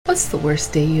What's the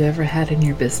worst day you ever had in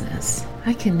your business?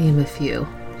 I can name a few.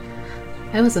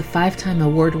 I was a 5-time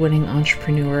award-winning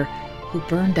entrepreneur who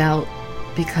burned out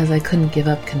because I couldn't give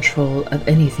up control of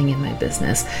anything in my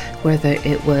business, whether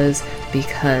it was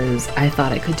because I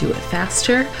thought I could do it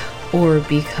faster or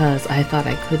because I thought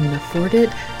I couldn't afford it.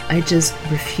 I just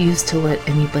refused to let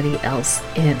anybody else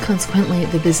in. Consequently,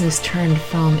 the business turned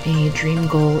from a dream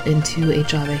goal into a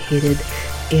job I hated,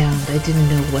 and I didn't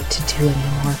know what to do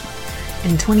anymore.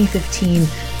 In 2015,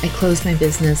 I closed my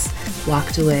business,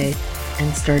 walked away,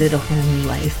 and started a whole new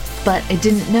life. But I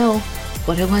didn't know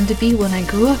what I wanted to be when I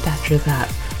grew up after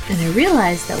that. And I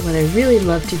realized that what I really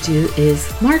love to do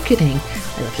is marketing.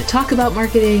 I love to talk about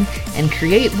marketing and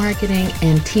create marketing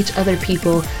and teach other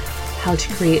people how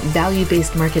to create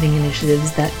value-based marketing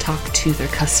initiatives that talk to their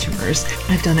customers.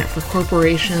 I've done it for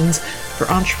corporations, for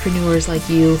entrepreneurs like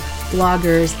you,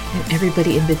 bloggers, and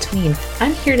everybody in between.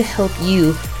 I'm here to help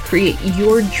you create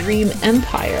your dream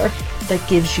empire that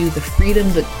gives you the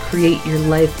freedom to create your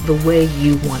life the way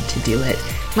you want to do it.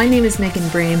 My name is Megan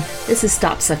Brame. This is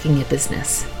Stop Sucking at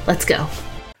Business. Let's go.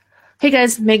 Hey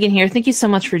guys, Megan here. Thank you so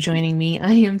much for joining me.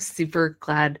 I am super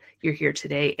glad you're here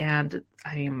today, and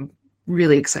I am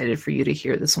really excited for you to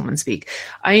hear this woman speak.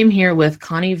 I am here with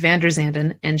Connie van der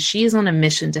Zanden, and she is on a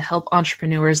mission to help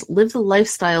entrepreneurs live the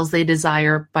lifestyles they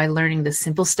desire by learning the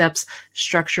simple steps,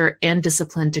 structure, and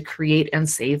discipline to create and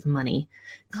save money.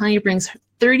 Connie brings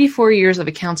 34 years of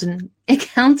accounting.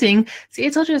 See, I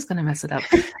told you I was going to mess it up.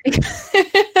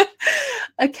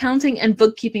 Accounting and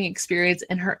bookkeeping experience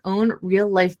and her own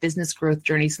real-life business growth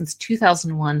journey since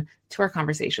 2001 to our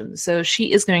conversation. So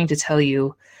she is going to tell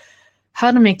you how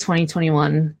to make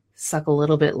 2021 suck a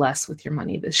little bit less with your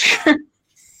money this year.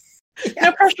 Yeah.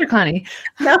 No pressure, Connie.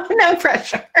 No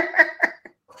pressure.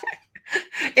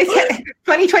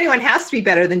 2021 has to be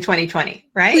better than 2020,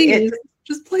 right? Please,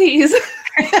 just please.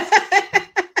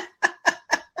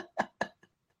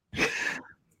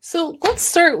 So let's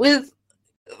start with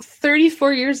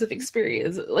 34 years of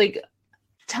experience. Like,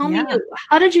 tell me,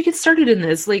 how did you get started in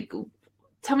this? Like,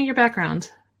 tell me your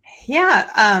background.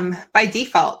 Yeah, by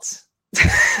default.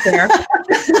 There.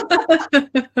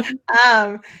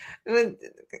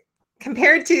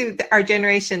 Compared to our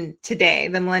generation today,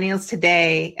 the millennials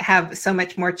today have so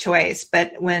much more choice.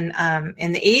 But when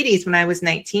in the 80s, when I was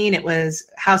 19, it was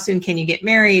how soon can you get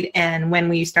married and when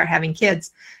will you start having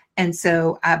kids? And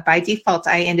so by default,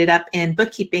 I ended up in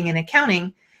bookkeeping and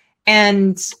accounting,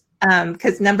 and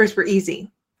because numbers were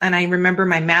easy. And I remember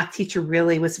my math teacher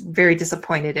really was very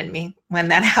disappointed in me when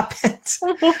that happened.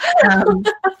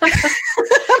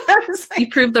 You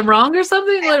proved them wrong or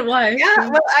something? Why? Yeah,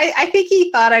 well, I think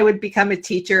he thought I would become a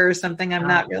teacher or something. I'm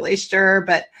not really sure.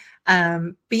 But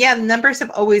yeah, the numbers have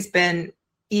always been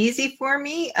easy for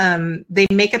me. They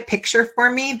make a picture for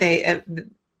me.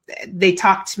 They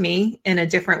talk to me in a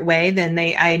different way than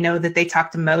I know that they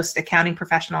talk to most accounting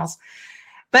professionals.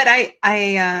 But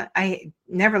I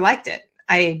never liked it.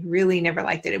 I really never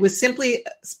liked it. It was simply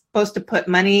supposed to put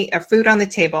money or food on the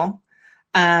table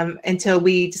until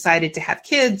we decided to have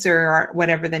kids or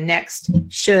whatever the next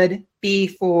should be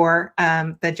for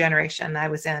the generation I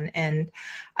was in.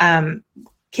 And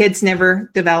kids never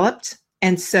developed.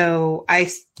 And so I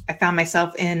found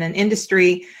myself in an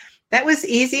industry that was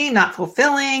easy, not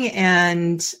fulfilling.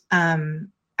 And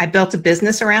I built a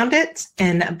business around it.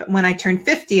 And when I turned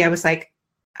 50, I was like,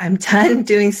 I'm done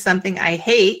doing something I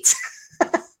hate.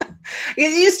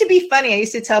 It used to be funny. I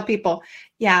used to tell people,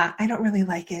 yeah, I don't really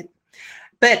like it,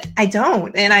 but I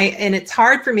don't. And it's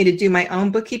hard for me to do my own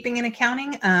bookkeeping and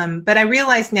accounting. But I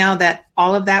realize now that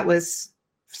all of that was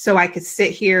so I could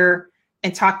sit here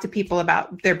and talk to people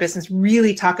about their business,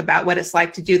 really talk about what it's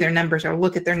like to do their numbers or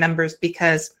look at their numbers,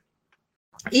 because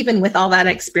even with all that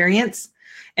experience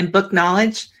and book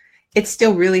knowledge, it's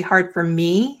still really hard for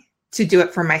me to do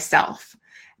it for myself,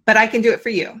 but I can do it for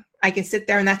you. I can sit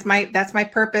there, and that's my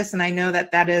purpose. And I know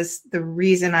that is the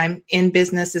reason I'm in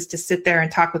business, is to sit there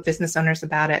and talk with business owners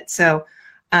about it. So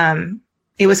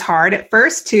it was hard at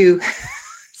first to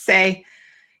say,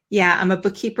 yeah, I'm a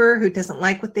bookkeeper who doesn't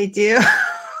like what they do.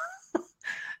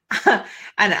 And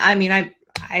I mean,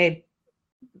 I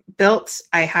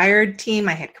hired a team,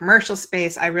 I had commercial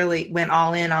space. I really went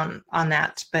all in on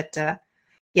that. But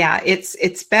yeah,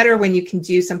 it's better when you can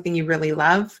do something you really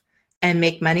love and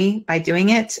make money by doing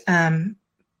it.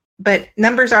 But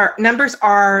numbers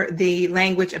are the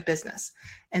language of business.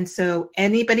 And so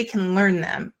anybody can learn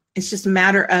them. It's just a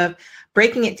matter of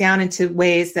breaking it down into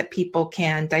ways that people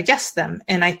can digest them.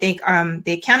 And I think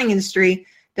the accounting industry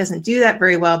doesn't do that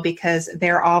very well because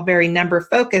they're all very number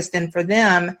focused. And for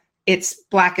them, it's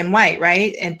black and white,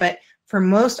 right? But for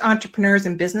most entrepreneurs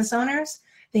and business owners,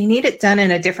 they need it done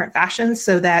in a different fashion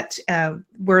so that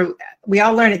we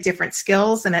all learn at different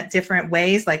skills and at different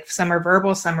ways. Like some are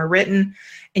verbal, some are written,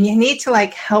 and you need to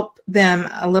like help them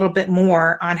a little bit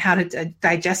more on how to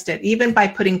digest it, even by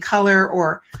putting color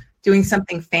or doing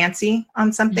something fancy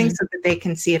on something so that they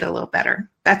can see it a little better.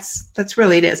 That's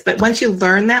really it is. But once you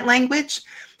learn that language,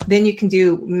 then you can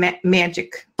do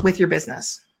magic with your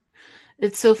business.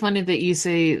 It's so funny that you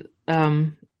say,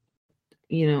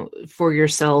 for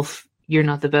yourself, you're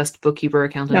not the best bookkeeper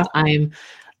accountant. No. I'm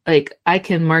like, I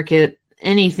can market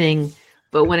anything,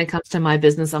 but when it comes to my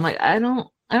business, I'm like, I don't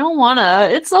want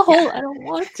to. It's a whole, I don't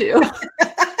want to.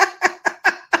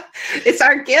 It's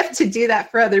our gift to do that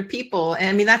for other people. And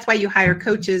I mean, that's why you hire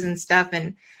coaches and stuff.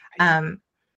 And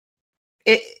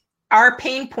our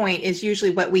pain point is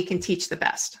usually what we can teach the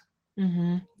best.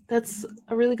 Mm-hmm. That's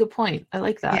a really good point. I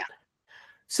like that. Yeah.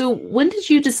 So when did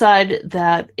you decide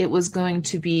that it was going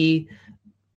to be,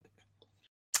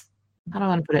 how do I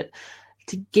want to put it,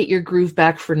 to get your groove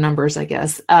back for numbers, I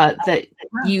guess, that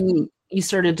you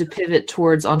started to pivot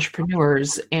towards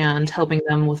entrepreneurs and helping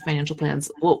them with financial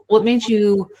plans? Well, what made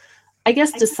you, I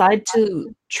guess, decide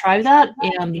to try that,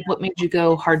 and what made you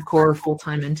go hardcore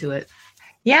full-time into it?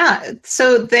 Yeah.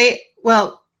 So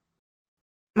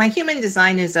my human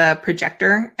design is a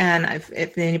projector, and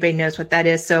if anybody knows what that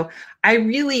is. So I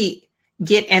really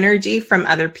get energy from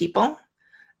other people,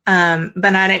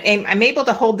 but I'm able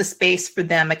to hold the space for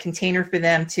them, a container for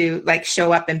them to like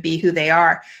show up and be who they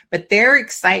are. But their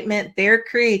excitement, their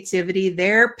creativity,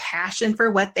 their passion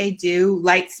for what they do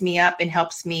lights me up and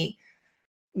helps me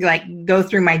like go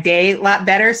through my day a lot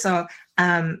better. So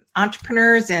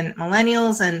entrepreneurs and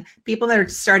millennials and people that are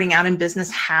starting out in business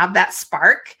have that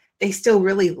spark. They still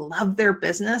really love their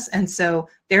business. And so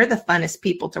they're the funnest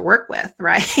people to work with,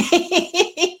 right?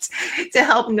 To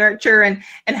help nurture and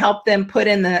help them put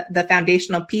in the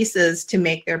foundational pieces to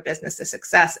make their business a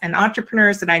success. And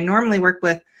entrepreneurs that I normally work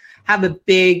with have a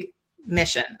big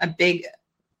mission, a big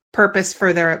purpose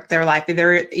for their life.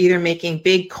 They're either making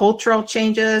big cultural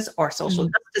changes or social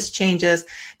justice changes.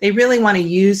 They really want to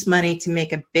use money to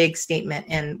make a big statement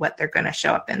in what they're going to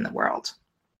show up in the world.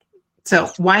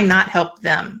 So why not help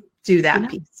them do that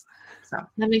piece? So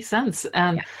that makes sense.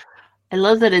 I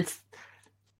love that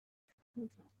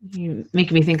you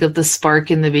make me think of the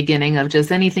spark in the beginning of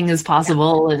just anything is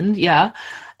possible. And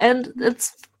and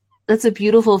that's a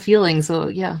beautiful feeling. So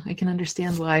I can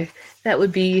understand why that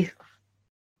would be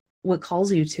what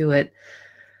calls you to it.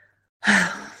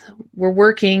 We're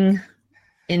working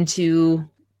into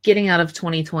getting out of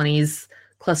 2020's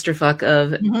clusterfuck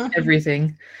of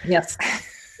everything. Yes.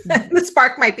 The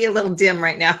spark might be a little dim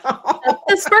right now.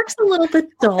 The spark's a little bit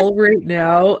dull right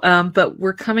now, but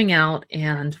we're coming out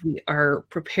and we are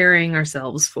preparing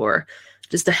ourselves for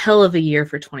just a hell of a year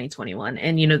for 2021.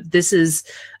 And, this is,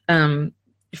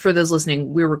 for those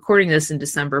listening, we're recording this in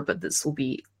December, but this will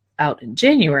be out in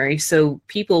January. So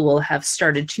people will have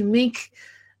started to make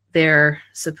their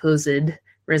supposed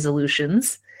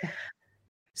resolutions.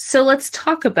 So let's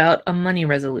talk about a money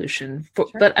resolution. Sure.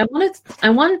 But I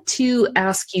wanted to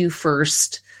ask you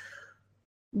first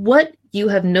what you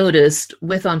have noticed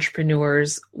with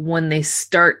entrepreneurs when they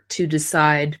start to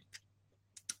decide.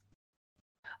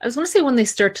 I was going to say when they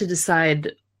start to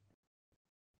decide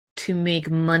to make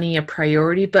money a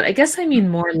priority, but I guess I mean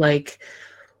more like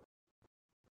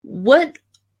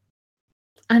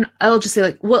and I'll just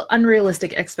say, what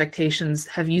unrealistic expectations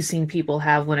have you seen people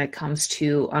have when it comes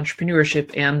to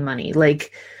entrepreneurship and money?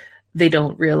 Like, they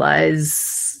don't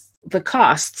realize the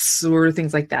costs or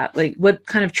things like that. Like, what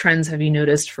kind of trends have you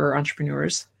noticed for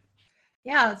entrepreneurs?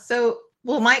 Yeah. So,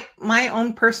 my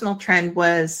own personal trend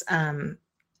was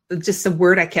just the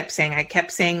word I kept saying. I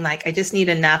kept saying, like, I just need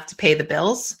enough to pay the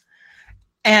bills.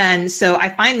 And so I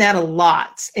find that a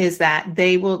lot is that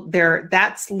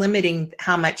that's limiting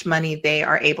how much money they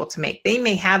are able to make. They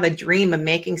may have a dream of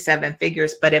making 7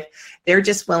 figures, but if they're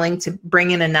just willing to bring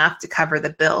in enough to cover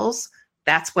the bills,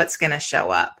 that's what's going to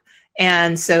show up.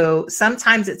 And so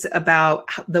sometimes it's about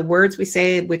the words we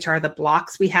say, which are the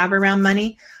blocks we have around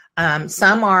money.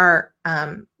 Some are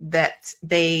that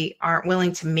they aren't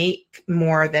willing to make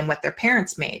more than what their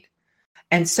parents made.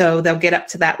 And so they'll get up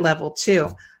to that level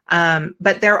too.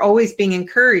 But they're always being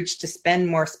encouraged to spend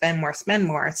more.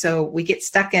 So we get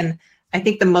stuck in, I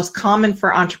think the most common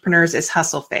for entrepreneurs is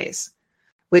hustle phase,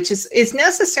 which is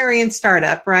necessary in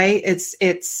startup, right?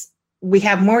 We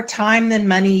have more time than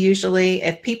money usually.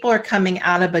 If people are coming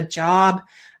out of a job,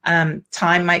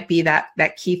 time might be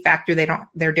that key factor.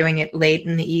 They're doing it late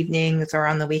in the evenings or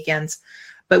on the weekends,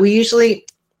 but we usually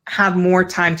have more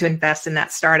time to invest in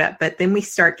that startup. But then we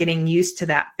start getting used to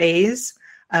that phase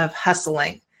of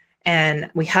hustling. and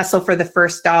we hustle for the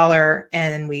first dollar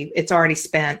and it's already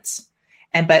spent.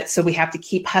 So we have to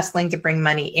keep hustling to bring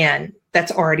money in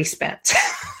that's already spent.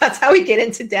 That's how we get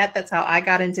into debt. That's how I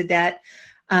got into debt.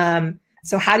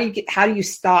 So how do you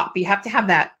stop? You have to have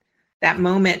that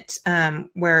moment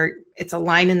where it's a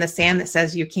line in the sand that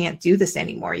says you can't do this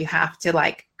anymore. You have to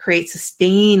like create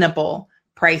sustainable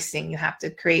pricing. You have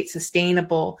to create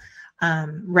sustainable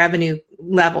revenue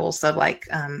levels of like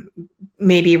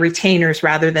maybe retainers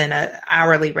rather than an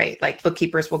hourly rate. Like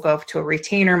bookkeepers will go to a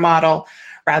retainer model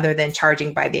rather than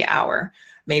charging by the hour.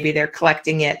 Maybe they're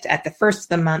collecting it at the first of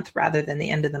the month rather than the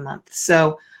end of the month.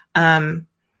 So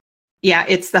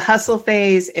it's the hustle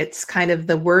phase. It's kind of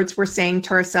the words we're saying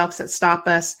to ourselves that stop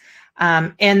us.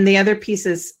 And the other piece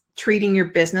is treating your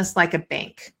business like a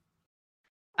bank.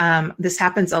 This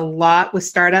happens a lot with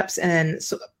startups and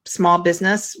small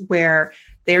business where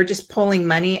they're just pulling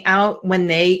money out when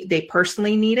they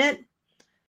personally need it.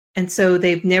 And so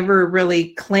they've never really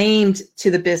claimed to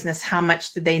the business how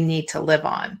much do they need to live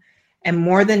on. And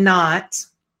more than not,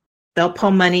 they'll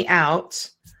pull money out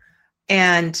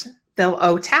and they'll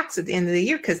owe tax at the end of the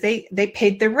year because they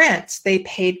paid their rent, they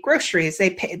paid groceries, they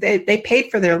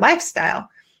paid for their lifestyle.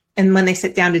 And when they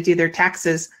sit down to do their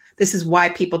taxes, this is why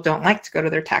people don't like to go to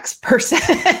their tax person.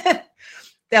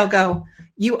 They'll go,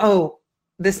 you owe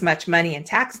this much money in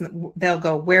tax. And they'll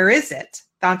go, where is it?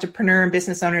 The entrepreneur and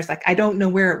business owner is like, I don't know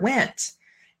where it went.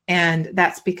 And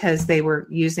that's because they were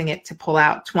using it to pull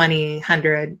out 20,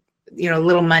 100,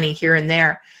 little money here and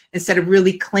there, instead of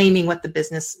really claiming what the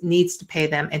business needs to pay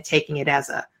them and taking it as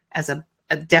a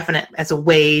definite, as a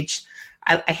wage.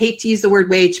 I hate to use the word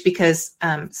wage because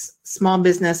small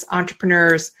business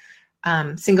entrepreneurs,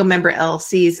 single member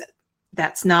LLCs,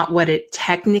 that's not what it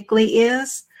technically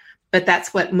is, but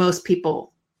that's what most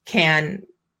people can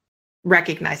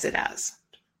recognize it as.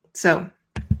 So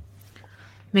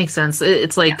makes sense.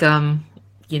 It's like,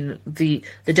 the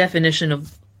definition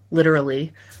of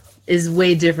literally is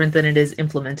way different than it is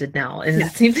implemented now. And the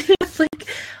same thing with like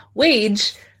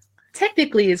wage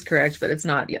technically is correct, but it's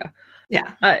not. Yeah.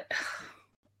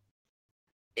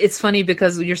 It's funny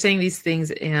because you're saying these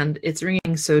things and it's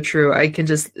ringing so true. I can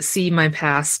just see my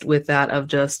past with that of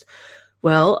just,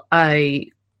 well, I'll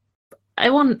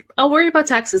worry about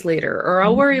taxes later, or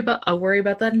I'll worry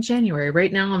about that in January.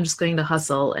 Right now I'm just going to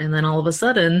hustle. And then all of a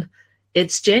sudden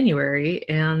it's January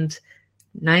and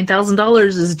 $9,000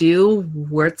 is due.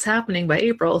 What's happening by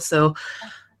April? So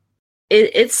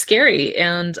it's scary.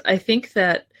 And I think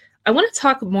that I want to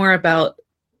talk more about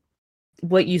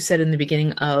what you said in the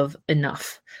beginning of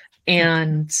enough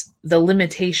and the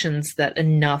limitations that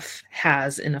enough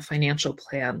has in a financial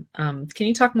plan. Can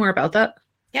you talk more about that?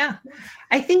 Yeah,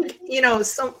 I think, in the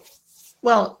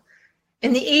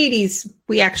 80s,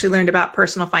 we actually learned about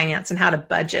personal finance and how to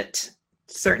budget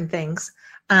certain things.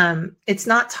 It's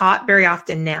not taught very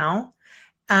often now.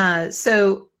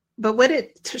 But what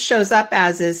it shows up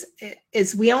as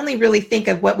is we only really think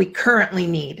of what we currently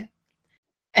need.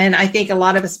 And I think a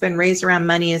lot of us have been raised around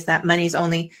money is that money's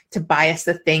only to buy us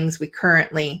the things we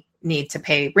currently need to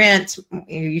pay rent,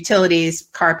 utilities,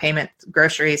 car payment,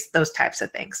 groceries, those types of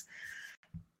things.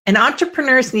 And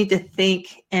entrepreneurs need to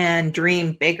think and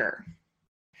dream bigger.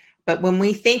 But when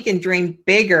we think and dream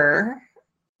bigger,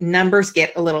 numbers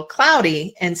get a little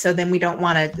cloudy. And so then we don't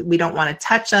want to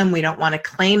touch them. We don't want to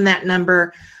claim that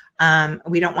number.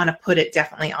 We don't want to put it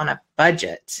definitely on a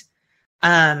budget.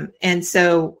 And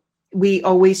so we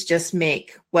always just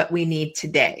make what we need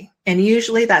today. And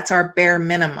usually that's our bare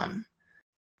minimum.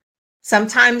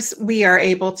 Sometimes we are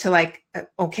able to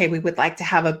we would like to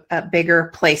have a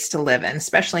bigger place to live in,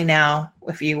 especially now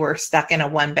if you were stuck in a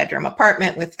 1-bedroom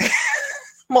apartment with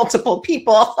multiple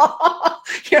people.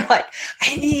 You're like,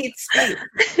 I need space.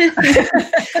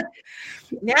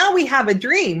 Now we have a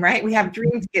dream, right? We have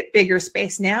dreams to get bigger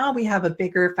space. Now we have a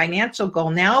bigger financial goal.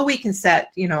 Now we can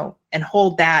set, and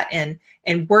hold that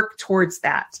and work towards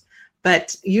that.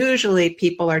 But usually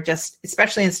people are just,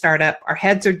 especially in startup, our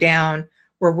heads are down.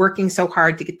 We're working so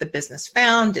hard to get the business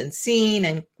found and seen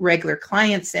and regular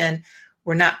clients in.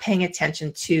 We're not paying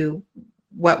attention to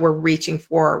what we're reaching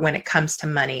for when it comes to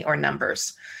money or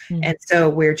numbers. Mm-hmm. And so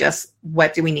we're just,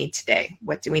 what do we need today?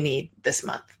 What do we need this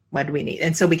month? What do we need?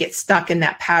 And so we get stuck in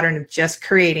that pattern of just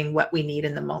creating what we need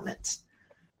in the moment.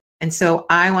 And so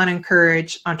I want to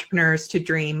encourage entrepreneurs to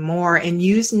dream more and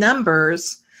use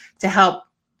numbers to help.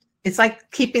 It's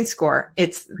like keeping score.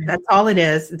 That's all it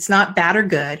is. It's not bad or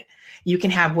good. You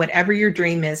can have whatever your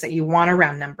dream is that you want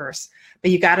around numbers, but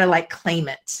you got to claim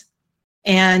it.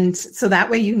 And so that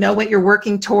way, you know what you're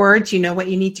working towards, you know what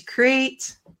you need to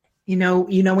create, you know,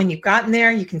 when you've gotten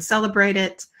there, you can celebrate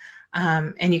it.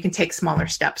 And you can take smaller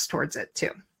steps towards it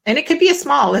too. And it could be a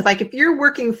small, if you're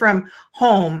working from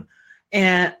home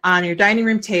and on your dining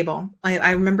room table.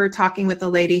 I remember talking with a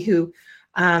lady who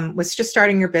was just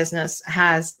starting her business,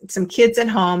 has some kids at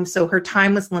home, so her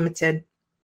time was limited.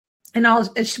 And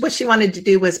what she wanted to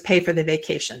do was pay for the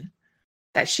vacation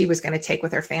that she was going to take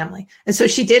with her family. And so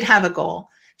she did have a goal.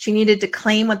 She needed to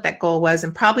claim what that goal was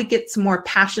and probably get some more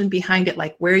passion behind it.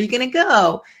 Like, where are you going to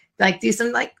go? Like, do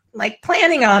some like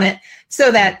planning on it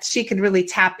so that she could really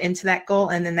tap into that goal.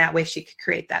 And then that way she could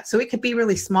create that. So it could be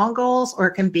really small goals, or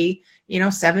it can be,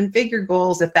 7-figure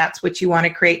goals if that's what you want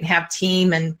to create and have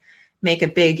team and make a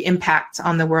big impact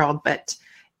on the world. But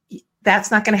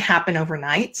that's not going to happen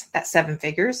overnight, that 7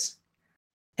 figures.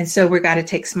 And so we've got to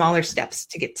take smaller steps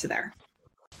to get to there.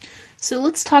 So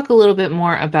let's talk a little bit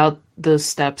more about those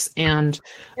steps and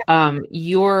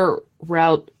your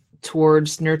route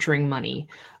towards nurturing money.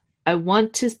 I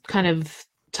want to kind of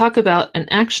talk about an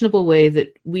actionable way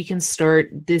that we can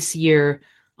start this year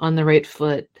on the right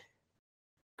foot,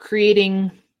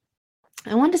 creating,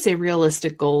 I want to say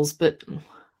realistic goals, but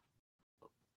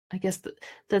I guess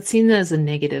that's seen as a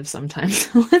negative sometimes.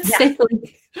 Let's say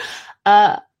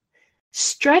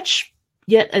stretch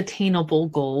yet attainable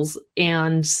goals.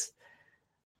 And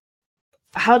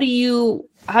how do you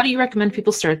recommend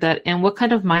people start that? And what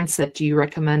kind of mindset do you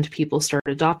recommend people start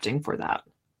adopting for that?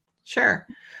 Sure.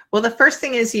 Well, the first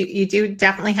thing is you do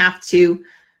definitely have to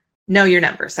know your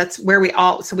numbers. That's where we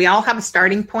all have a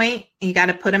starting point, and you got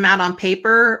to put them out on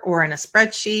paper or in a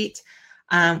spreadsheet.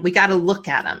 We got to look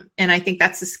at them. And I think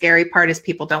that's the scary part, is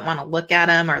people don't want to look at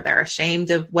them, or they're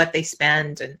ashamed of what they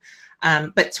spend.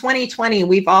 And but 2020,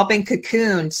 we've all been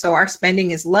cocooned, so our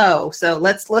spending is low. So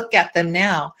let's look at them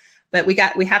now. But we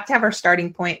have to have our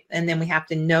starting point, and then we have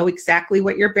to know exactly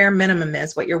what your bare minimum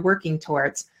is, what you're working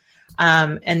towards.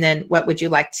 And then what would you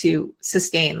like to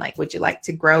sustain? Like, would you like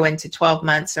to grow into 12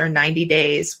 months or 90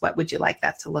 days? What would you like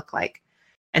that to look like?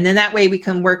 And then that way we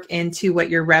can work into what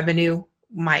your revenue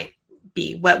might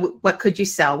be. What could you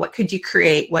sell? What could you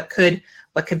create? What could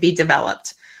be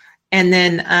developed? And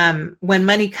then when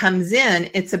money comes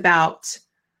in, it's about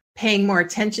paying more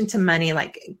attention to money,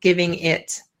 like giving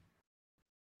it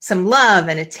some love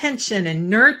and attention and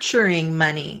nurturing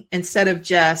money, instead of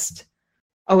just,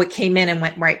 it came in and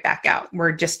went right back out.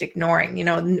 We're just ignoring,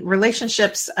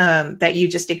 relationships that you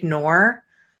just ignore,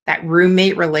 that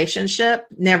roommate relationship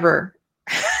is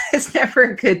never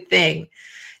a good thing.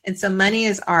 And so money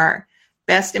is our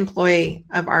best employee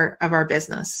of our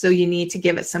business. So you need to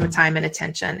give it some time and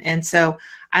attention. And so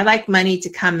I like money to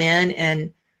come in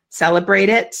and celebrate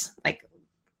it, like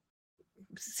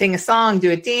sing a song,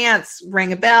 do a dance,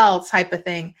 ring a bell type of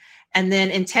thing. And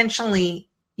then intentionally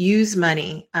use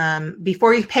money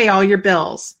before you pay all your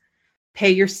bills.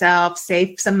 Pay yourself,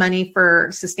 save some money for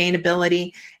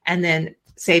sustainability, and then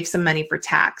save some money for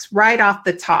tax right off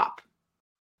the top,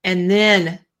 and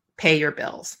then pay your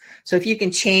bills. So if you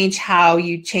can change how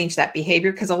you change that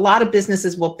behavior, because a lot of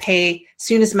businesses will pay, as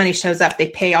soon as money shows up, they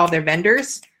pay all their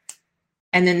vendors,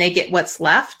 and then they get what's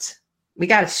left. We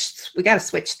got to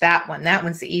switch that one. That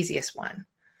one's the easiest one.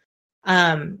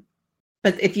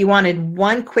 But if you wanted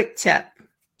one quick tip,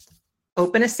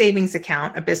 open a savings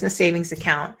account, a business savings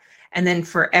account, and then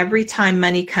for every time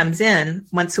money comes in,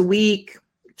 once a week,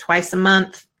 twice a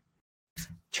month,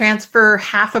 transfer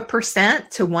 0.5%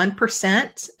 to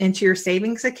 1% into your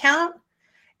savings account,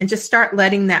 and just start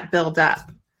letting that build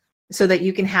up, so that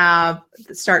you can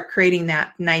start creating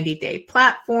that 90-day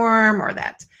platform, or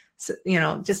that,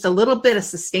 just a little bit of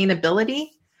sustainability.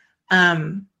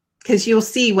 Because you'll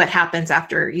see what happens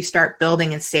after you start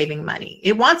building and saving money.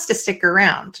 It wants to stick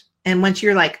around. And once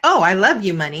you're like, I love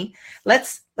you, money,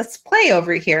 let's play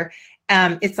over here.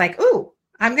 It's like,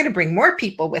 I'm going to bring more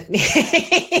people with me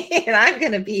and I'm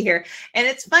going to be here. And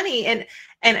it's funny. And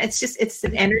it's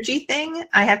an energy thing.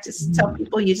 I have to tell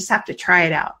people, you just have to try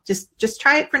it out. Just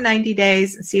try it for 90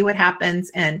 days and see what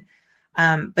happens. And,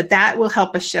 but that will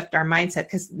help us shift our mindset,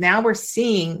 because now we're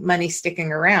seeing money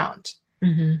sticking around.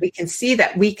 Mm-hmm. We can see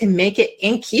that we can make it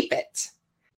and keep it.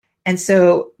 And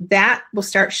so that will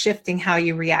start shifting how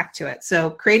you react to it.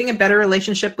 So creating a better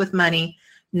relationship with money,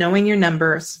 knowing your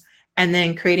numbers, and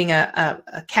then creating a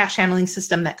cash handling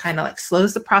system that kind of like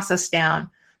slows the process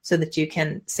down, so that you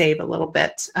can save a little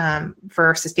bit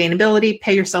for sustainability,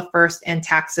 pay yourself first, and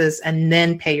taxes, and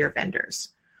then pay your vendors.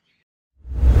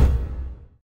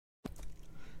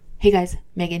 Hey guys,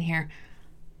 Megan here.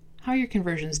 How are your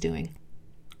conversions doing?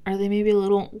 Are they maybe a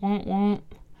little womp?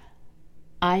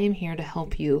 I am here to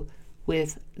help you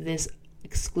with this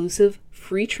exclusive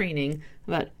free training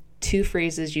about 2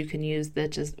 phrases you can use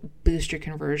that just boost your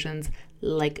conversions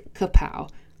like kapow.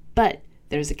 But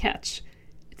there's a catch.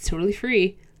 It's totally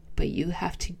free, but you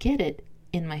have to get it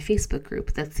in my Facebook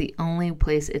group. That's the only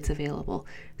place it's available.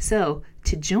 So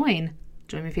to join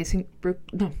my Facebook group,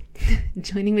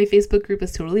 joining my Facebook group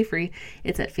is totally free.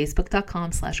 It's at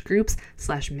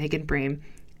facebook.com/groups/Megan Brame.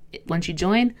 Once you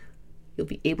join, you'll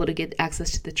be able to get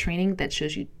access to the training that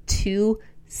shows you 2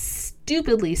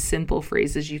 stupidly simple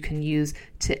phrases you can use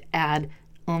to add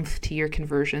oomph to your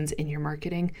conversions in your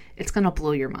marketing. It's going to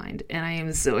blow your mind. And I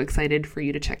am so excited for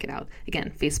you to check it out.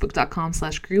 Again,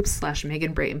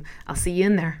 facebook.com/groups/Megan Brame. I'll see you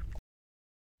in there.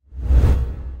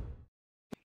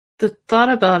 The thought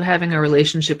about having a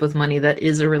relationship with money that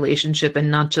is a relationship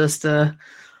and not just a,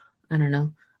 I don't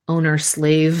know,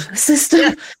 owner-slave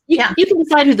system. Yeah. You can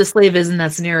decide who the slave is in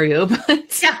that scenario.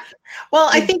 But yeah. Well,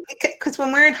 I think because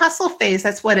when we're in hustle phase,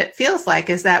 that's what it feels like,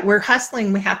 is that we're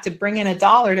hustling. We have to bring in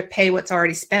 $1 to pay what's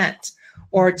already spent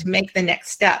or to make the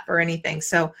next step or anything.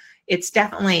 So it's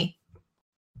definitely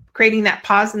creating that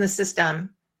pause in the system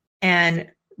and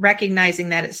recognizing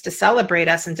that it's to celebrate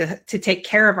us and to take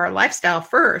care of our lifestyle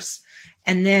first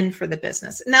and then for the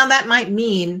business. Now, that might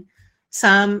mean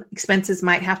some expenses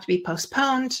might have to be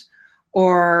postponed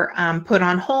or put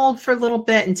on hold for a little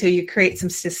bit until you create some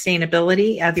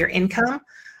sustainability of your income.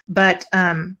 But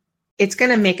it's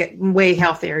going to make it way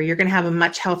healthier. You're going to have a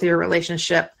much healthier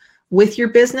relationship with your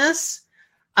business.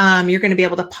 You're going to be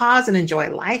able to pause and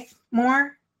enjoy life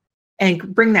more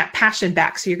and bring that passion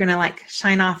back. So you're going to like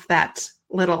shine off that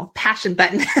little passion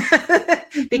button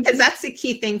because that's the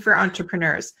key thing for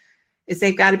entrepreneurs is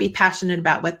they've got to be passionate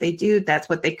about what they do. That's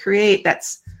what they create.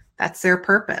 That's their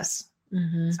purpose.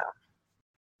 Mm-hmm. So.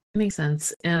 Makes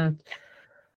sense. And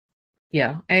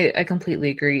yeah, I completely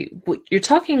agree. You're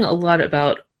talking a lot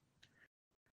about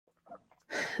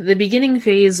the beginning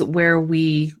phase where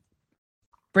we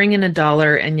bring in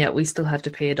 $1 and yet we still have to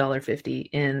pay $1.50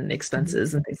 in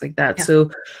expenses and things like that. Yeah.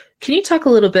 So can you talk a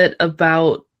little bit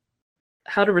about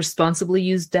how to responsibly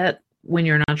use debt when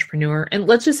you're an entrepreneur? And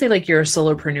let's just say like you're a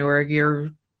solopreneur,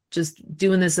 you're just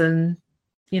doing this in,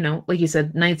 like you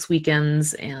said, nights,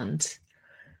 weekends, and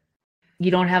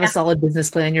you don't have a solid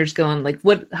business plan. You're just going like,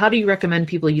 how do you recommend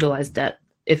people utilize debt,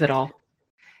 if at all?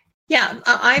 Yeah,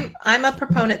 I'm a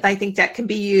proponent that I think debt can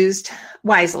be used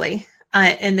wisely.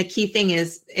 And the key thing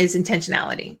is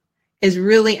intentionality, is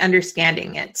really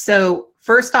understanding it. So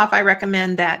first off, I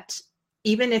recommend that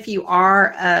even if you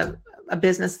are a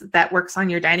business that works on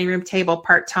your dining room table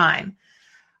part-time,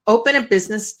 open a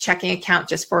business checking account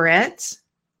just for it.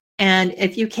 And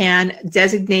if you can,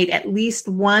 designate at least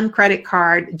one credit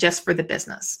card just for the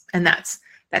business. And that's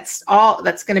all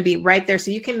that's going to be right there.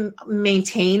 So you can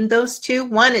maintain those 2.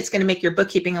 One, it's going to make your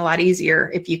bookkeeping a lot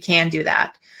easier if you can do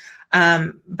that.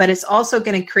 But it's also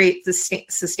going to create the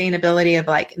sustainability of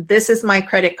like, this is my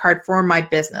credit card for my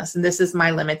business, and this is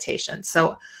my limitation.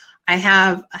 So I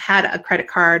have had a credit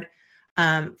card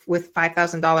with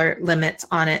 $5,000 limits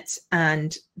on it.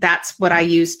 And that's what I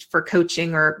used for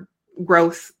coaching or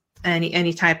growth,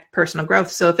 any type of personal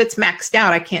growth. So if it's maxed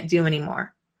out, I can't do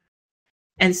anymore.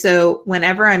 And so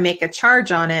whenever I make a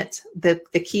charge on it, the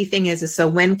key thing is so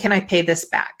when can I pay this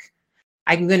back?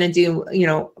 I'm going to do,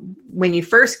 when you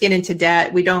first get into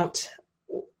debt,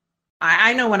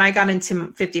 I know when I got into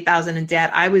 $50,000 in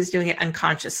debt, I was doing it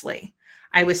unconsciously.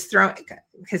 I was throwing,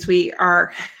 because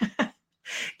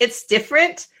it's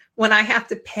different when I have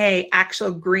to pay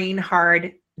actual green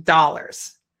hard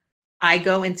dollars. I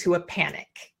go into a panic.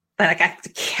 Like I have to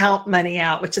count money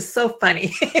out, which is so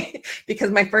funny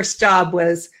because my first job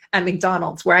was at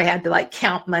McDonald's where I had to like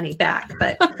count money back.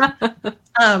 But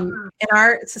in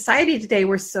our society today,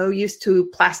 we're so used to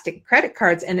plastic credit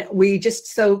cards and we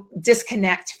just so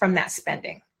disconnect from that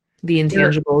spending. The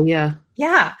intangible, yeah.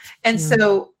 Yeah. And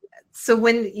so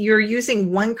when you're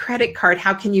using one credit card,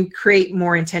 how can you create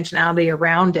more intentionality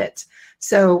around it?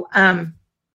 So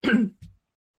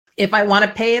if I want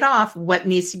to pay it off, what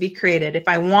needs to be created? If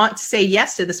I want to say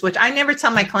yes to this, which I never tell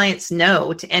my clients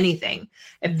no to anything.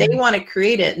 If they want to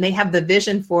create it and they have the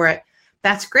vision for it,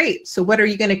 that's great. So what are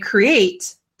you going to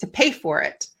create to pay for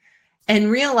it?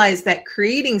 And realize that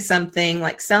creating something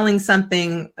like selling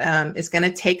something is going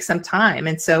to take some time.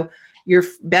 And so your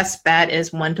best bet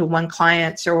is one-to-one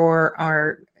clients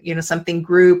or something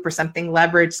group or something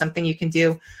leverage, something you can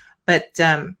do. But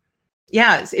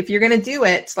if you're going to do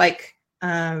it, it's like,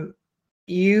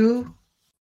 you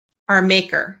are a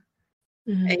maker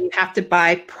and you have to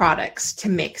buy products to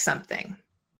make something.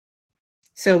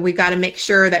 So we got to make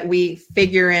sure that we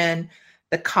figure in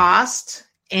the cost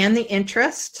and the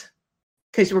interest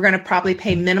because we're going to probably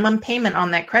pay minimum payment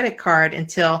on that credit card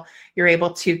until you're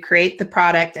able to create the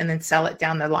product and then sell it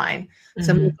down the line.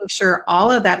 So making sure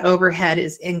all of that overhead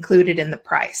is included in the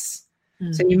price.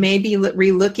 So you may be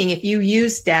relooking, if you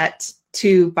use debt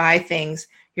to buy things,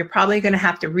 you're probably going to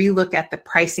have to relook at the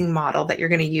pricing model that you're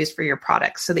going to use for your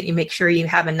products so that you make sure you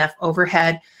have enough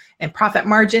overhead and profit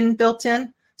margin built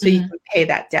in so you can pay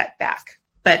that debt back.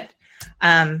 But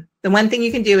the one thing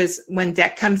you can do is when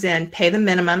debt comes in, pay the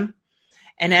minimum.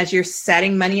 And as you're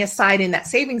setting money aside in that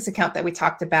savings account that we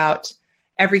talked about,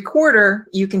 every quarter,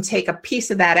 you can take a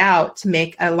piece of that out to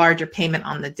make a larger payment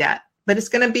on the debt. But it's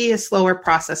going to be a slower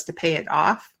process to pay it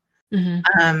off.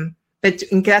 But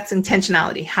that's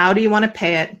intentionality. How do you want to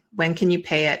pay it? When can you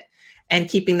pay it? And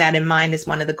keeping that in mind is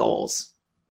one of the goals.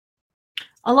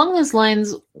 Along those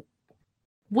lines,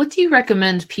 what do you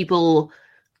recommend people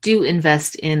do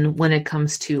invest in when it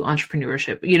comes to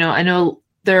entrepreneurship? You know, I know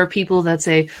there are people that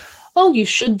say, oh, you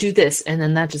should do this. And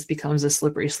then that just becomes a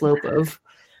slippery slope of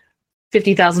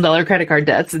 $50,000 credit card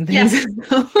debts and things.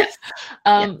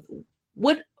 Yes.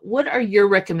 What are your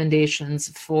recommendations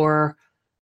for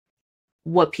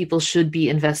what people should be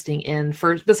investing in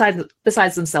for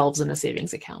besides themselves in a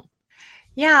savings account?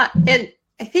 Yeah. And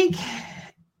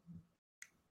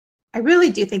I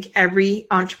really do think every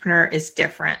entrepreneur is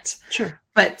different. Sure.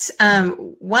 But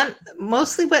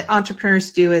mostly what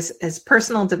entrepreneurs do is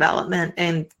personal development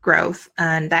and growth.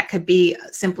 And that could be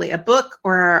simply a book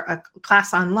or a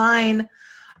class online.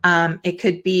 It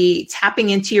could be tapping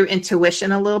into your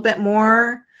intuition a little bit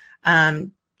more,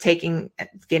 getting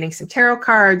some tarot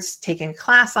cards, taking a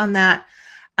class on that,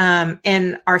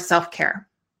 and our self-care.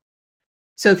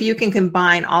 So if you can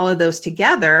combine all of those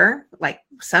together, like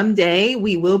someday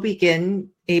we will begin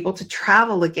able to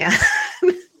travel again.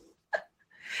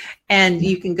 And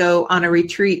you can go on a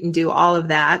retreat and do all of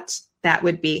that. That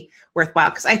would be worthwhile.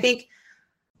 Because I think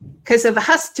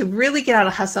to really get out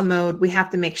of hustle mode, we have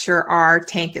to make sure our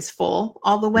tank is full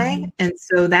all the way. And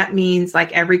so that means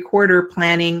like every quarter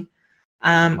planning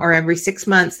or every 6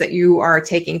 months that you are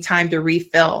taking time to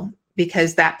refill,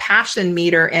 because that passion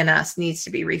meter in us needs to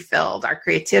be refilled. Our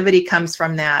creativity comes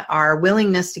from that. Our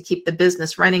willingness to keep the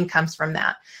business running comes from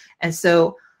that. And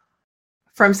so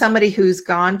from somebody who's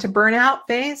gone to burnout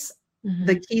phase,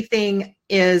 the key thing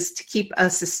is to keep a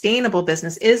sustainable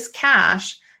business is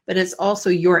cash, but it's also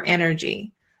your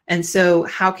energy. And so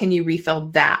how can you refill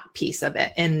that piece of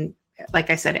it? And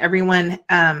like I said, everyone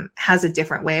has a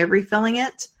different way of refilling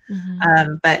it.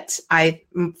 But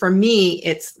for me,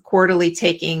 it's quarterly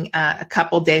taking a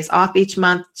couple days off each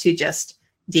month to just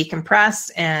decompress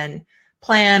and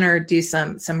plan or do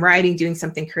some writing, doing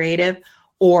something creative,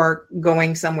 or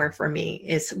going somewhere for me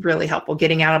is really helpful.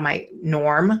 Getting out of my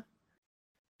norm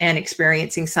and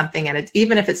experiencing something,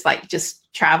 even if it's like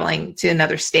just traveling to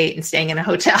another state and staying in a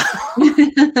hotel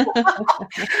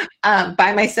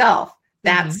by myself,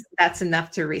 that's enough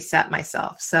to reset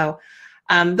myself. So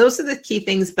those are the key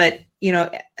things. But you know,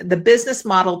 the business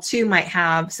model too might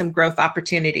have some growth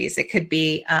opportunities. It could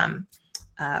be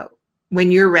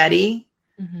when you're ready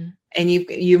and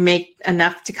you make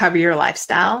enough to cover your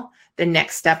lifestyle. The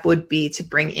next step would be to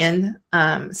bring in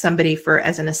somebody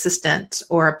as an assistant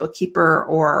or a bookkeeper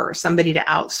or somebody to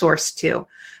outsource to.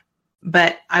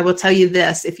 But I will tell you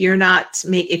this: if you're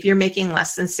making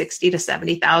less than 60 to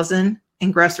 70,000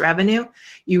 in gross revenue,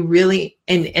 you really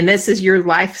and this is your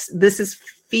life. This is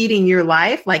feeding your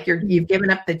life. Like you've given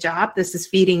up the job. This is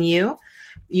feeding you.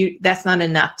 That's not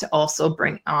enough to also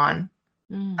bring on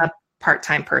a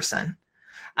part-time person.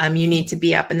 You need to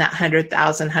be up in that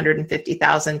 100,000,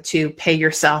 150,000 to pay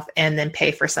yourself and then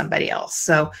pay for somebody else.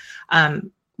 So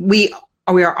we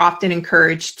are often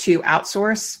encouraged to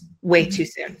outsource way too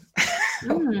soon,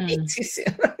 way too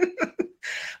soon,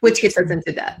 which gets us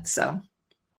into debt. So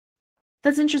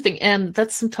that's interesting. And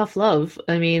that's some tough love.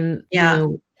 I mean, you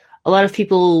know, a lot of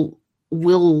people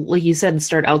will, like you said,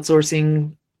 start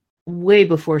outsourcing way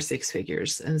before 6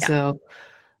 figures. And so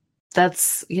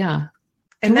that's,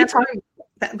 And that's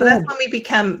when we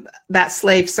become that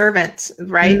slave servant,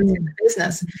 right? In the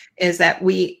business is that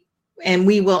we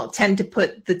will tend to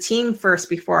put the team first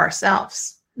before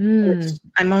ourselves.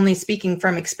 I'm only speaking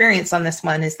from experience on this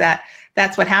one, is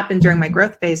that's what happened during my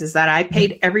growth phase, is that I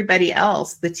paid everybody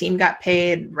else. The team got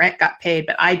paid, rent got paid,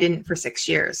 but I didn't for 6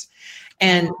 years.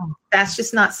 And that's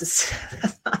just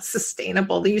that's not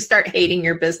sustainable. You start hating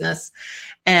your business,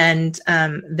 and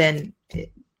then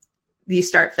you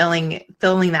start filling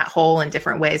that hole in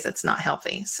different ways that's not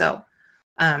healthy. So,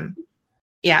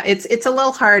 it's a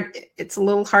little hard. It's a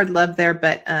little hard love there,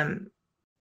 but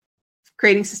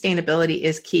creating sustainability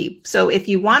is key. So if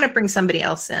you want to bring somebody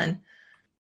else in,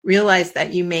 realize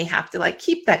that you may have to like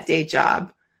keep that day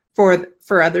job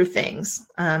for other things.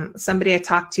 Somebody I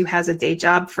talked to has a day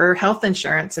job for health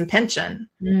insurance and pension.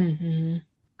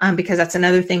 Because that's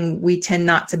another thing we tend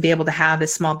not to be able to have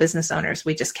as small business owners.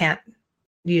 We just can't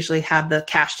usually have the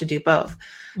cash to do both.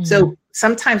 So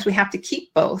sometimes we have to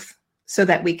keep both so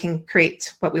that we can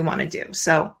create what we want to do.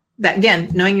 So that,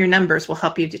 again, knowing your numbers will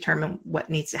help you determine what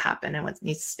needs to happen and what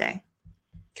needs to stay.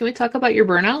 Can we talk about your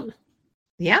burnout?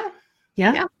 Yeah.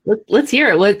 Let's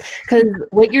hear it. Because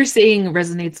what you're saying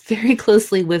resonates very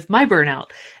closely with my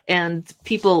burnout, and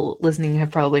people listening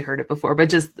have probably heard it before. But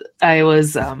just I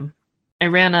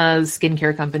ran a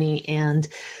skincare company, and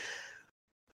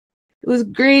it was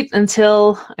great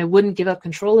until I wouldn't give up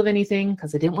control of anything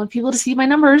because I didn't want people to see my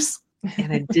numbers,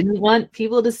 and I didn't want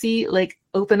people to see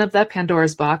open up that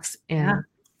Pandora's box. And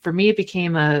for me, it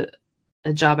became a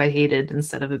job I hated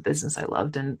instead of a business I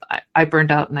loved. And I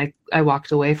burned out and I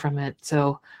walked away from it.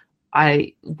 So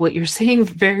what you're saying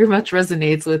very much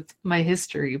resonates with my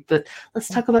history, but let's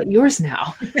talk about yours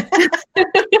now.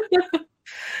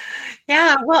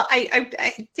 Yeah. Well,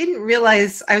 I didn't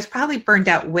realize I was probably burned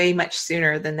out way much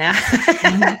sooner than that.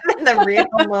 The real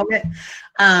moment.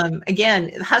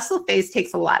 Again, the hustle phase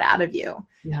takes a lot out of you.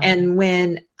 Yeah. And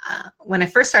when I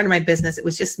first started my business, it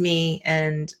was just me,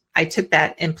 and I took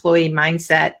that employee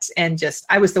mindset and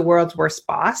I was the world's worst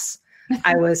boss.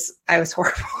 I was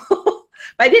horrible.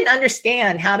 But I didn't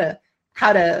understand how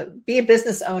to be a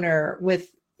business owner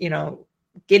with,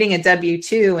 getting a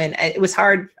W-2, and it was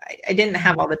hard. I didn't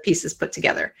have all the pieces put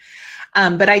together.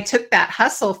 But I took that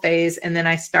hustle phase, and then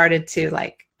I started to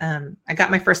I got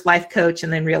my first life coach,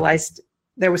 and then realized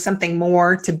there was something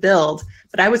more to build.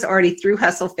 But I was already through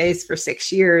hustle phase for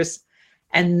 6 years,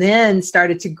 and then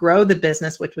started to grow the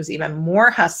business, which was even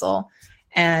more hustle,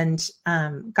 and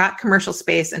got commercial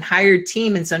space and hired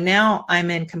team. And so now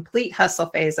I'm in complete hustle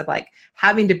phase of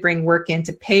having to bring work in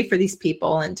to pay for these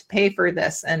people and to pay for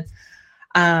this. And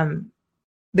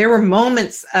there were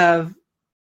moments of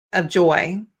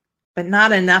joy, but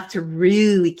not enough to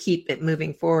really keep it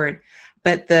moving forward.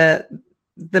 But the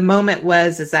moment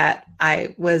is that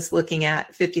I was looking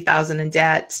at $50,000 in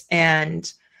debt,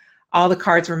 and all the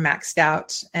cards were maxed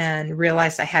out, and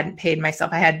realized I hadn't paid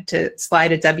myself. I had to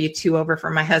slide a W-2 over for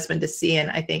my husband to see. And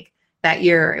I think that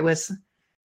year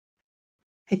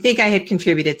I think I had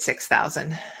contributed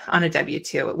 $6,000 on a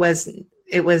W-2.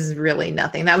 It was really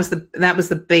nothing. That was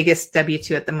the biggest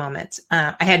W-2 at the moment.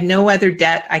 I had no other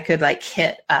debt I could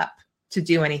hit up to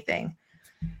do anything.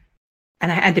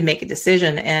 And I had to make a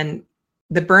decision. And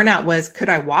the burnout was, could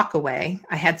I walk away?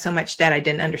 I had so much debt, I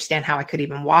didn't understand how I could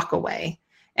even walk away.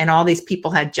 And all these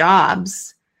people had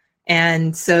jobs.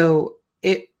 And so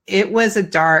it was a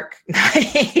dark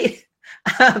night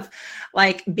of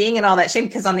being in all that shame,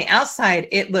 because on the outside,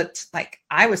 it looked like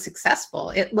I was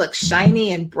successful. It looked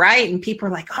shiny and bright, and people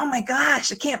were like, oh my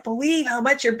gosh, I can't believe how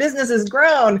much your business has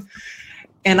grown.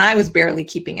 And I was barely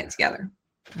keeping it together.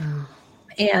 Oh.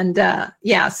 And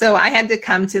so I had to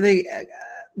come to the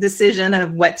decision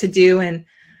of what to do.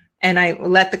 And I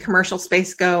let the commercial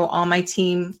space go. All my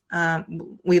team,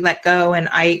 we let go. And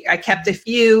I kept a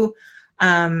few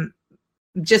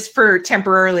just for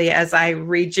temporarily as I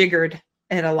rejiggered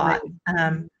it a lot.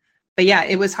 But yeah,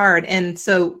 it was hard. And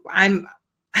so I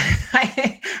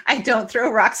don't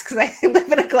throw rocks because I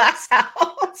live in a glass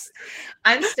house.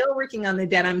 I'm still working on the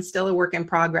debt. I'm still a work in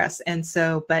progress. And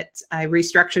so, but I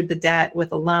restructured the debt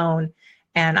with a loan,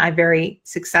 and I very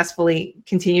successfully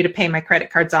continue to pay my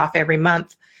credit cards off every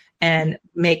month and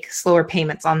make slower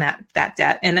payments on that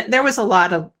debt. And there was a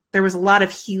lot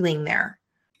of healing there.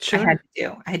 Sure. I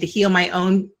had to heal my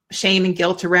own shame and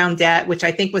guilt around debt, which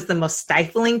I think was the most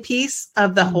stifling piece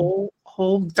of the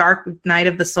whole dark night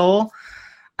of the soul.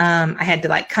 I had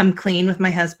to come clean with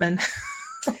my husband.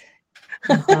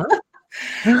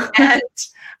 And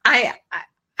I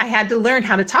had to learn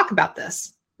how to talk about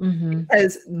this,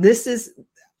 because this is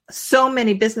so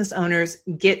many business owners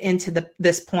get into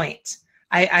this point.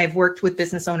 I've worked with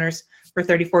business owners for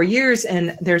 34 years,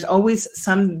 and there's always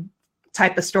some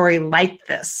type of story like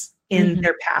this in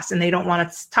their past, and they don't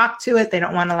want to talk to it. They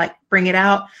don't want to bring it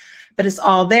out, but it's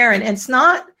all there. And it's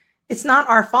not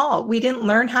our fault. We didn't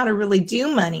learn how to really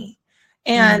do money.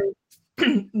 And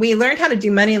we learned how to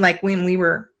do money when we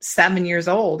were 7 years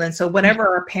old. And so whatever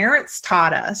our parents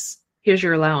taught us, here's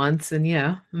your allowance. And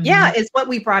it's what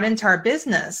we brought into our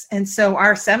business. And so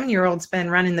our 7-year-old's been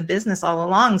running the business all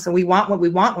along. So we want what we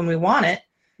want when we want it.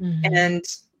 And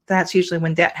that's usually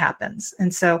when debt happens.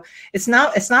 And so it's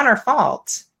not our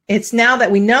fault. It's now that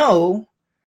we know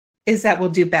is that we'll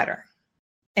do better.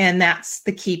 And that's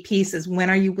the key piece, is when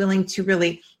are you willing to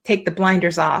really take the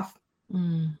blinders off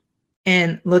Mm.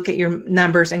 and look at your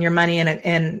numbers and your money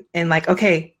and like,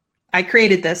 okay, I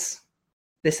created this.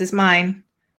 This is mine.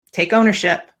 Take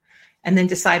ownership and then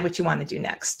decide what you want to do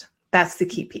next. That's the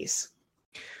key piece.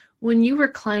 When you were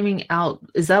climbing out,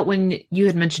 is that when you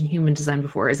had mentioned human design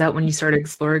before? Is that when you started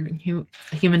exploring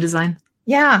human design?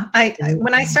 Yeah,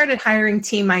 when I started hiring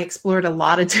team, I explored a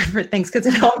lot of different things because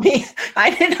it helped me.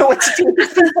 I didn't know what to do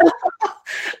with people.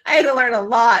 I had to learn a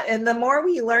lot. And the more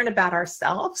we learn about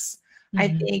ourselves, I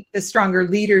think the stronger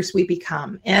leaders we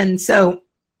become. And so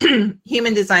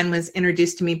human design was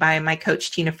introduced to me by my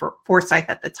coach, Tina Forsyth,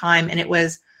 at the time. And it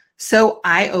was so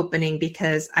eye-opening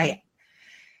because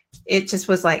it just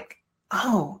was like,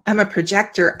 oh, I'm a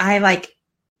projector.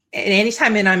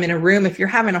 Anytime I'm in a room, if you're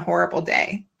having a horrible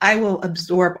day, I will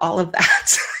absorb all of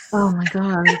that. Oh my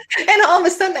God. And all of a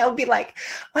sudden I'll be like,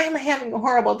 why am I having a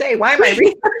horrible day? Why am I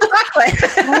reading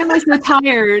chocolate? Why am I so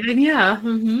tired? And yeah.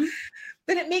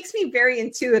 But it makes me very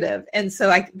intuitive. And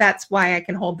so that's why I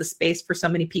can hold the space for so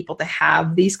many people to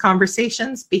have these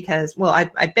conversations because, well,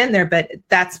 I've been there, but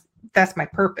that's my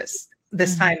purpose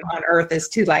this time on earth is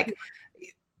to like,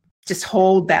 just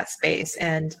hold that space.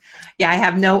 And yeah, I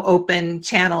have no open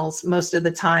channels most of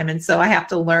the time. And so I have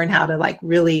to learn how to like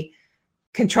really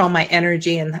control my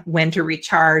energy and when to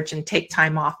recharge and take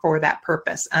time off for that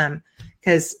purpose.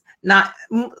 Because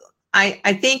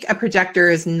I think a projector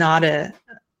is not a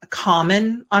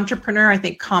common entrepreneur. I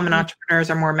think common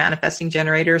entrepreneurs are more manifesting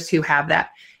generators who have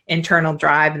that internal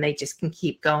drive and they just can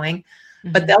keep going,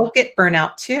 but they'll get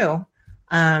burnout too.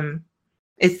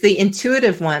 It's the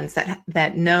intuitive ones